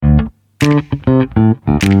Welcome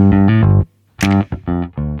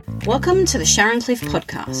to the Sharon Cliffe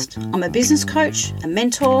podcast. I'm a business coach, a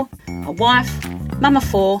mentor, a wife, mum of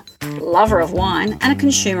four, lover of wine, and a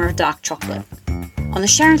consumer of dark chocolate. On the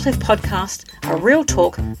Sharon Cliffe podcast, a real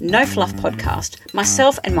talk, no fluff podcast,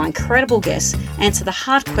 myself and my incredible guests answer the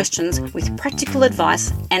hard questions with practical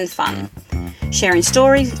advice and fun. Sharing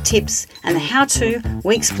stories, tips, and the how-to,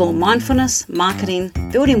 we explore mindfulness, marketing,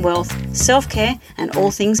 building wealth, self-care, and all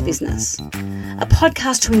things business. A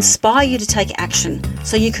podcast to inspire you to take action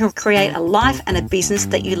so you can create a life and a business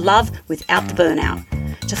that you love without the burnout.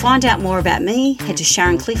 To find out more about me, head to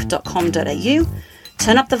sharoncliffe.com.au.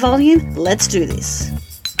 Turn up the volume, let's do this.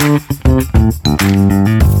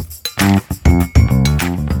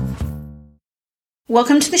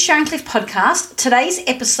 Welcome to the Sharon Cliffe podcast. Today's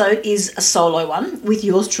episode is a solo one with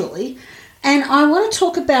yours truly, and I want to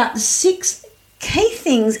talk about the 6 key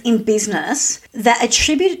things in business that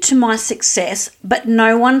attribute to my success but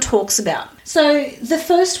no one talks about. So the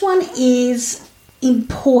first one is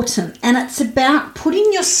important, and it's about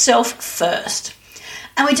putting yourself first.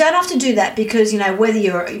 And we don't have to do that because, whether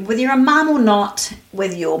you're a mum or not,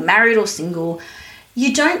 whether you're married or single,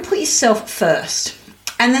 you don't put yourself first.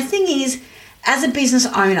 And the thing is, as a business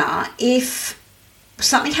owner, if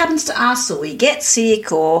something happens to us or we get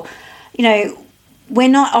sick or, we're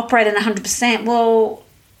not operating 100%, well,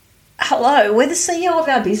 hello, we're the CEO of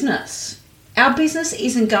our business. Our business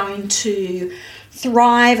isn't going to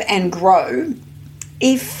thrive and grow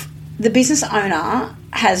if the business owner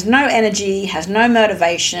has no energy, has no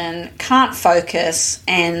motivation, can't focus,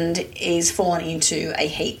 and is falling into a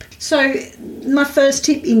heap. So my first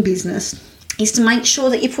tip in business is to make sure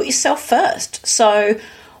that you put yourself first. So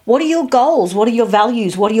what are your goals? What are your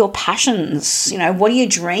values? What are your passions? What are your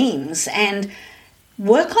dreams? And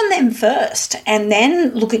work on them first, and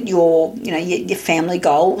then look at your family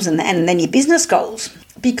goals and then your business goals.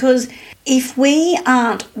 Because if we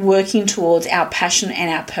aren't working towards our passion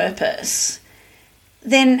and our purpose,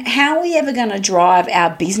 then how are we ever going to drive our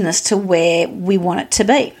business to where we want it to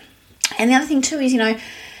be? And the other thing too is,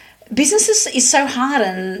 business is so hard,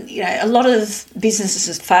 and a lot of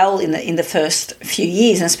businesses fail in the first few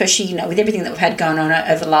years, and especially with everything that we've had going on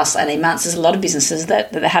over the last 18 months, there's a lot of businesses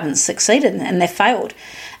that haven't succeeded and they've failed,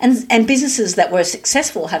 and businesses that were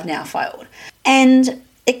successful have now failed. And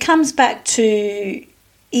it comes back to,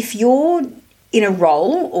 if you're in a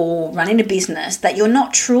role or running a business that you're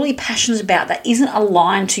not truly passionate about, that isn't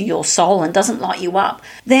aligned to your soul and doesn't light you up,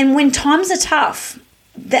 then when times are tough,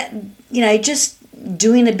 that just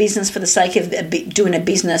doing a business for the sake of doing a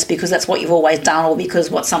business because that's what you've always done, or because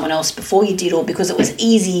what someone else before you did, or because it was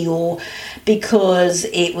easy, or because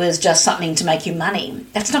it was just something to make you money,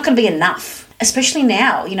 that's not going to be enough. Especially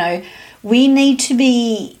now, we need to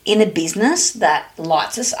be in a business that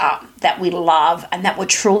lights us up, that we love, and that we're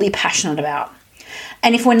truly passionate about.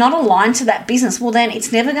 And if we're not aligned to that business, well, then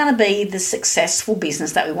it's never going to be the successful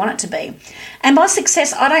business that we want it to be. And by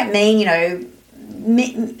success, I don't mean,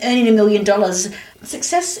 earning $1 million.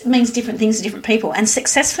 Success means different things to different people. And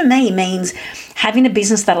success for me means having a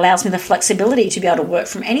business that allows me the flexibility to be able to work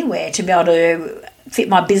from anywhere, to be able to fit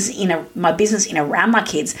my business in around my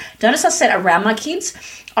kids. Notice I said around my kids.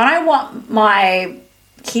 I don't want my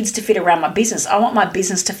kids to fit around my business. I want my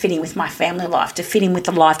business to fit in with my family life, to fit in with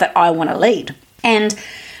the life that I want to lead. And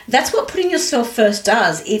that's what putting yourself first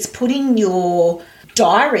does. It's putting your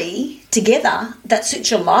diary together that suits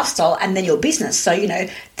your lifestyle and then your business. So,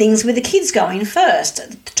 things with the kids go in first.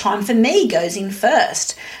 Time for me goes in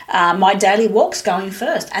first. My daily walks go in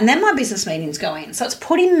first. And then my business meetings go in. So it's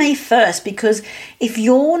putting me first, because if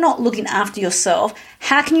you're not looking after yourself,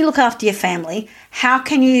 how can you look after your family? How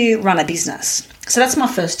can you run a business? So that's my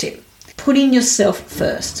first tip. Putting yourself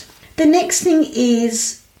first. The next thing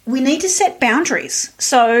is, we need to set boundaries.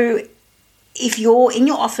 So if you're in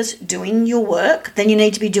your office doing your work, then you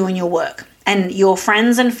need to be doing your work. And your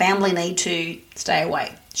friends and family need to stay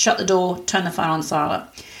away. Shut the door, turn the phone on silent.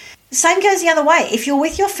 The same goes the other way. If you're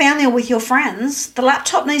with your family or with your friends, the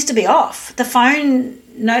laptop needs to be off. The phone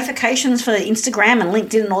notifications for Instagram and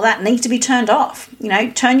LinkedIn and all that needs to be turned off.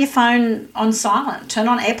 Turn your phone on silent. Turn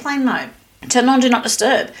on airplane mode. Turn on do not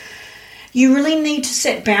disturb. You really need to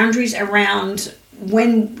set boundaries around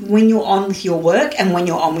when you're on with your work and when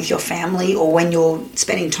you're on with your family, or when you're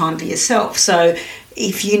spending time for yourself. So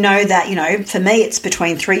if you know that, for me, it's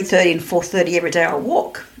between 3:30 and 4:30 every day I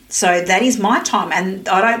walk. So that is my time, and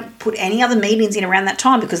I don't put any other meetings in around that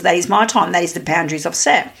time, because that is my time. That is the boundaries I've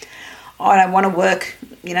set. I don't want to work,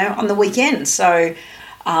 on the weekend. So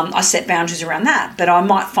I set boundaries around that. But I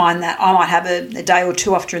might find that I might have a day or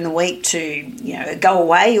two off during the week to, go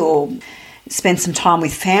away or spend some time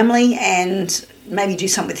with family and maybe do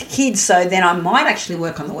something with the kids. So then I might actually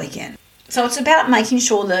work on the weekend. So it's about making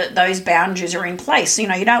sure that those boundaries are in place. You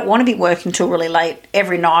don't want to be working till really late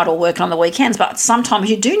every night or working on the weekends, but sometimes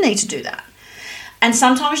you do need to do that. And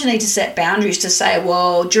sometimes you need to set boundaries to say,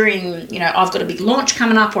 well, during, I've got a big launch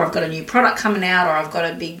coming up, or I've got a new product coming out, or I've got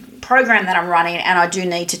a big program that I'm running, and I do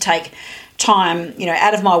need to take time,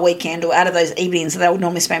 out of my weekend or out of those evenings that I would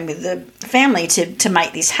normally spend with the family to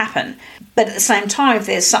make this happen. But at the same time, if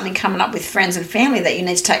there's something coming up with friends and family that you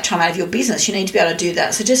need to take time out of your business, you need to be able to do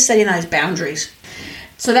that. So just setting those boundaries.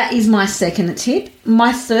 So that is my second tip.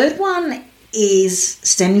 My third one is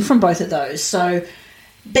stemming from both of those. So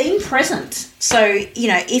being present. So,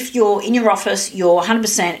 if you're in your office, you're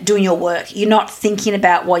 100% doing your work. You're not thinking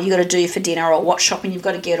about what you got to do for dinner or what shopping you've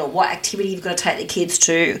got to get or what activity you've got to take the kids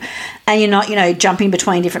to. And you're not, jumping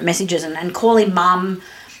between different messages and calling mum,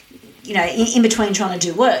 in between trying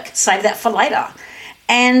to do work. Save that for later.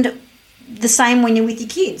 And the same when you're with your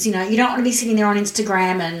kids. You don't want to be sitting there on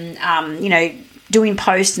Instagram and, doing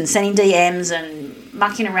posts and sending DMs and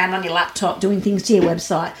mucking around on your laptop, doing things to your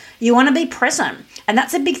website. You want to be present. And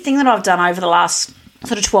that's a big thing that I've done over the last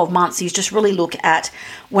sort of 12 months is just really look at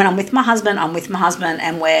when I'm with my husband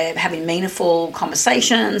and we're having meaningful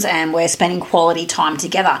conversations and we're spending quality time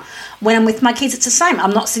together. When I'm with my kids, it's the same.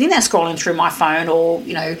 I'm not sitting there scrolling through my phone or,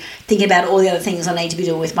 thinking about all the other things I need to be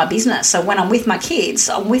doing with my business. So when I'm with my kids,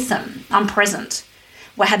 I'm with them. I'm present.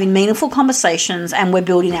 We're having meaningful conversations and we're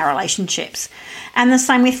building our relationships. And the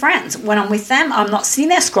same with friends. When I'm with them, I'm not sitting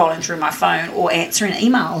there scrolling through my phone or answering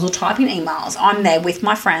emails or typing emails. I'm there with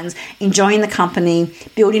my friends, enjoying the company,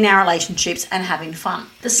 building our relationships and having fun.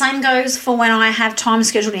 The same goes for when I have time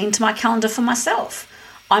scheduled into my calendar for myself.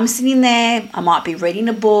 I'm sitting there, I might be reading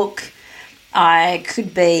a book, I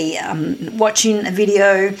could be watching a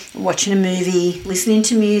video, watching a movie, listening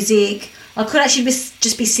to music. I could actually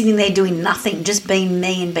just be sitting there doing nothing, just being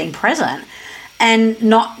me and being present and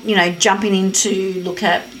not, jumping in to look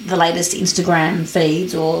at the latest Instagram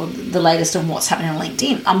feeds or the latest on what's happening on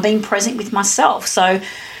LinkedIn. I'm being present with myself. So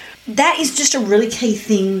that is just a really key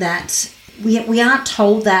thing that we aren't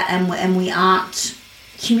told that and we aren't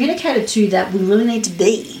communicated to that we really need to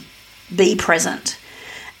be present.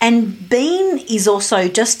 And being is also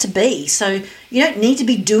just to be. So you don't need to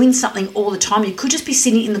be doing something all the time. You could just be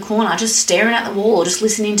sitting in the corner, just staring at the wall or just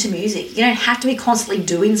listening to music. You don't have to be constantly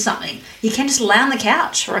doing something. You can just lay on the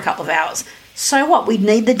couch for a couple of hours. So what? We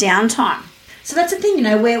need the downtime. So that's the thing,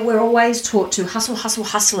 where we're always taught to hustle, hustle,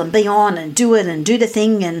 hustle and be on and do it and do the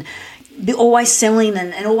thing and be always selling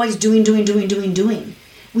and always doing.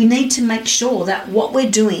 We need to make sure that what we're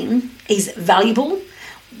doing is valuable.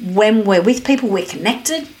 When we're with people, we're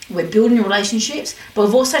connected, we're building relationships, but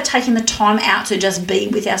we've also taken the time out to just be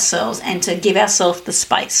with ourselves and to give ourselves the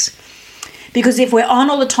space. Because if we're on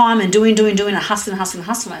all the time and doing and hustling,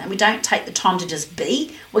 and we don't take the time to just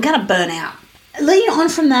be, we're going to burn out. Leading on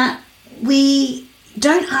from that, we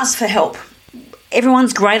don't ask for help.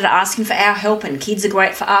 Everyone's great at asking for our help, and kids are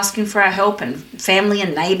great for asking for our help, and family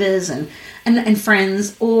and neighbours and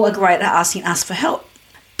friends all are great at asking us for help.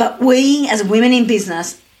 But we, as women in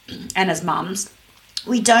business and as mums,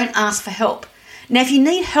 we don't ask for help. Now, if you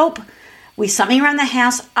need help with something around the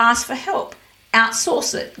house, ask for help.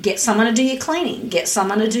 Outsource it. Get someone to do your cleaning. Get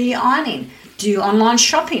someone to do your ironing. Do online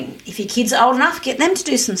shopping. If your kids are old enough, get them to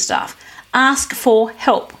do some stuff. Ask for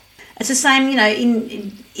help. It's the same,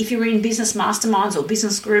 if you're in business masterminds or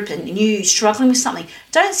business group and you're struggling with something,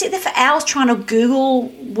 don't sit there for hours trying to Google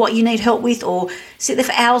what you need help with or sit there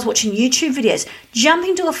for hours watching YouTube videos. Jump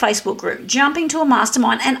into a Facebook group, jump into a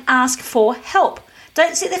mastermind and ask for help.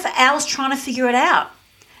 Don't sit there for hours trying to figure it out.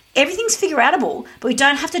 Everything's figure-outable, but we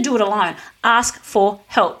don't have to do it alone. Ask for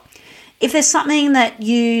help. If there's something that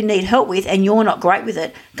you need help with and you're not great with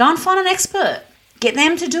it, go and find an expert. Get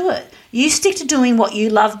them to do it. You stick to doing what you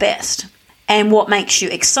love best and what makes you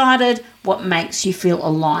excited, what makes you feel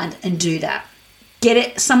aligned, and do that.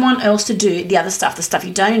 Get someone else to do the other stuff, the stuff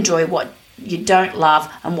you don't enjoy, what you don't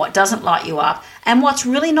love, and what doesn't light you up, and what's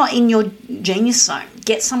really not in your genius zone.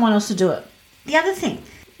 Get someone else to do it. The other thing,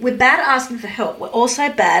 we're bad at asking for help. We're also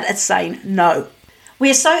bad at saying no.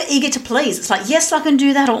 We are so eager to please. It's like, yes, I can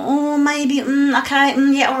do that, or oh, maybe, okay,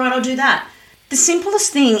 yeah, all right, I'll do that. The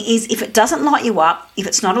simplest thing is if it doesn't light you up, if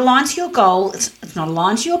it's not aligned to your goal, it's not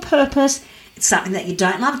aligned to your purpose, it's something that you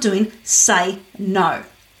don't love doing, say no.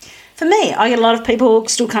 For me, I get a lot of people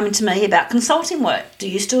still coming to me about consulting work. Do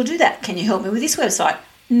you still do that? Can you help me with this website?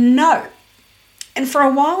 No. And for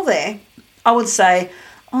a while there, I would say,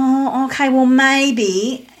 oh, okay, well,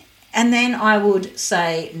 maybe. And then I would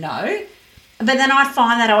say no. But then I'd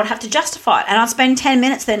find that I would have to justify it. And I'd spend 10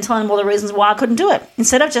 minutes then telling them all the reasons why I couldn't do it,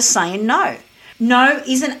 instead of just saying no. No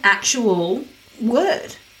is an actual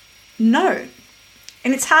word. No.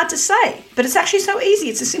 And it's hard to say, but it's actually so easy.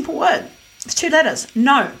 It's a simple word. It's 2 letters.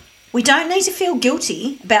 No. We don't need to feel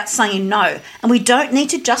guilty about saying no, and we don't need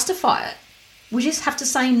to justify it. We just have to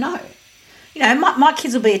say no. You know, my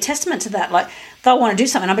kids will be a testament to that. Like, they'll want to do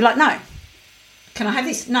something. I'll be like, no. Can I have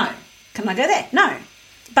this? No. Can I go there? No.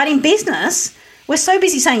 But in business, we're so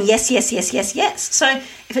busy saying yes, yes, yes, yes, yes. So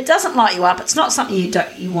if it doesn't light you up, it's not something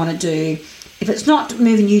you want to do. If it's not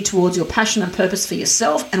moving you towards your passion and purpose for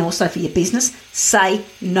yourself and also for your business, say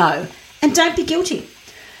no. And don't be guilty.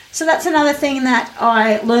 So that's another thing that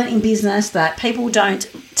I learned in business, that people don't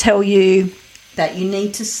tell you that you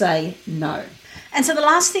need to say no. And so the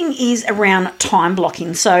last thing is around time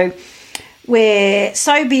blocking. So we're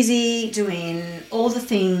so busy doing all the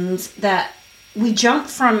things that we jump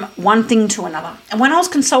from one thing to another. And when I was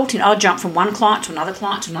consulting, I'd jump from one client to another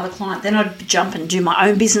client to another client. Then I'd jump and do my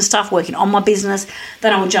own business stuff, working on my business.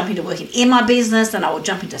 Then I would jump into working in my business. Then I would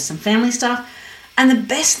jump into some family stuff. And the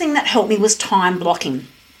best thing that helped me was time blocking.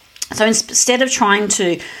 So instead of trying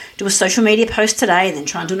to do a social media post today and then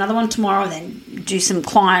try and do another one tomorrow and then do some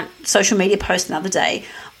client social media post another day,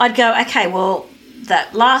 I'd go, okay, well,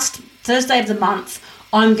 that last Thursday of the month,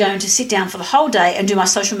 I'm going to sit down for the whole day and do my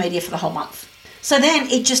social media for the whole month. So then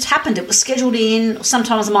it just happened. It was scheduled in.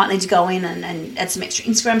 Sometimes I might need to go in and add some extra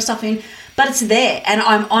Instagram stuff in, but it's there and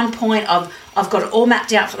I'm on point. I've got it all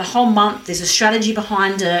mapped out for the whole month. There's a strategy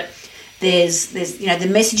behind it. There's you know, the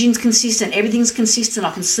messaging's consistent. Everything's consistent.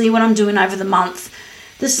 I can see what I'm doing over the month.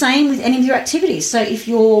 The same with any of your activities. So if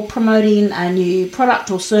you're promoting a new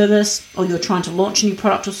product or service, or you're trying to launch a new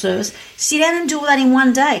product or service, sit down and do all that in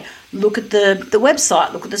one day. Look at the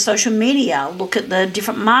website, look at the social media, look at the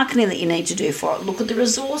different marketing that you need to do for it, look at the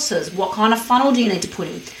resources, what kind of funnel do you need to put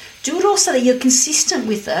in. Do it all so that you're consistent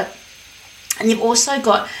with it, and you've also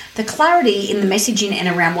got the clarity in the messaging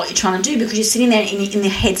and around what you're trying to do, because you're sitting there in the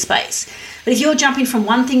headspace. But if you're jumping from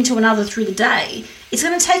one thing to another through the day, it's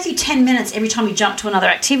going to take you 10 minutes every time you jump to another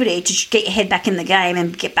activity to get your head back in the game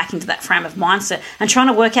and get back into that frame of mindset and trying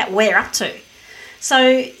to work out where you're up to.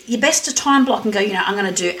 So you're best to time block and go, you know, I'm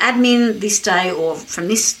going to do admin this day or from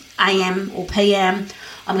this AM or PM.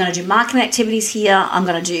 I'm going to do marketing activities here. I'm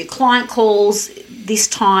going to do client calls this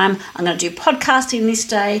time. I'm going to do podcasting this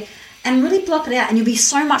day, and really block it out, and you'll be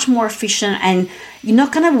so much more efficient, and you're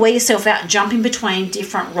not going to wear yourself out jumping between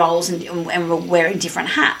different roles and wearing different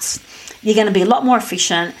hats. You're going to be a lot more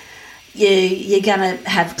efficient. You're going to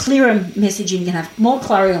have clearer messaging. You're going to have more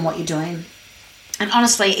clarity on what you're doing. And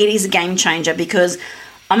honestly, it is a game changer, because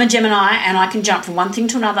I'm a Gemini and I can jump from one thing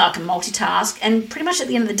to another. I can multitask, and pretty much at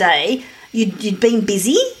the end of the day, you've been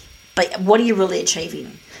busy, but what are you really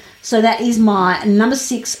achieving? So that is my number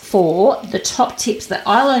 6 for the top tips that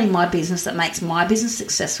I learned in my business that makes my business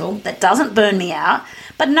successful, that doesn't burn me out,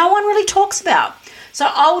 but no one really talks about. So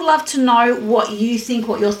I would love to know what you think,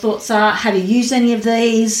 what your thoughts are. Have you used any of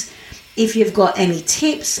these? If you've got any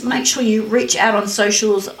tips, make sure you reach out on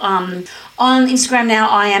socials. On Instagram now,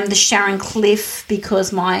 I am the Sharon Cliffe,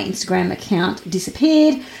 because my Instagram account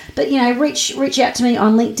disappeared. But, you know, reach out to me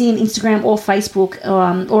on LinkedIn, Instagram, or Facebook,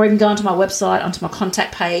 or even go onto my website, onto my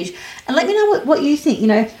contact page, and let me know what you think. You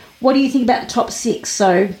know, what do you think about the top 6?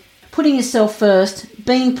 So putting yourself first,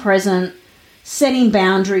 being present, setting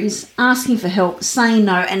boundaries, asking for help, saying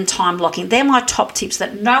no, and time blocking. They're my top tips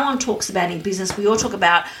that no one talks about in business. We all talk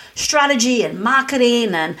about strategy and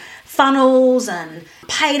marketing and funnels and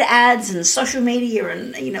paid ads and social media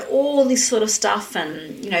and, you know, all this sort of stuff,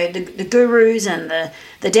 and, you know, the gurus and the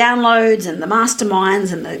downloads and the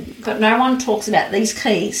masterminds, but no one talks about these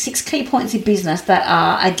 6 key points in business that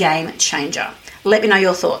are a game changer. Let me know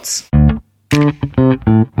your thoughts.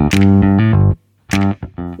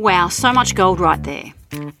 Wow, so much gold right there.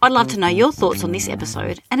 I'd love to know your thoughts on this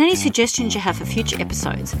episode and any suggestions you have for future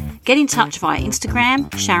episodes. Get in touch via Instagram,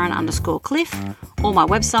 Sharon_Cliffe, or my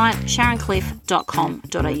website,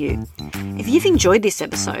 sharoncliffe.com.au. If you've enjoyed this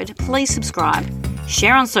episode, please subscribe,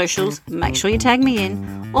 share on socials, make sure you tag me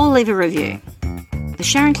in, or leave a review. The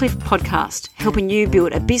Sharon Cliffe Podcast, helping you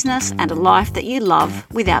build a business and a life that you love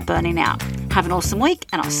without burning out. Have an awesome week,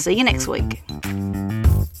 and I'll see you next week.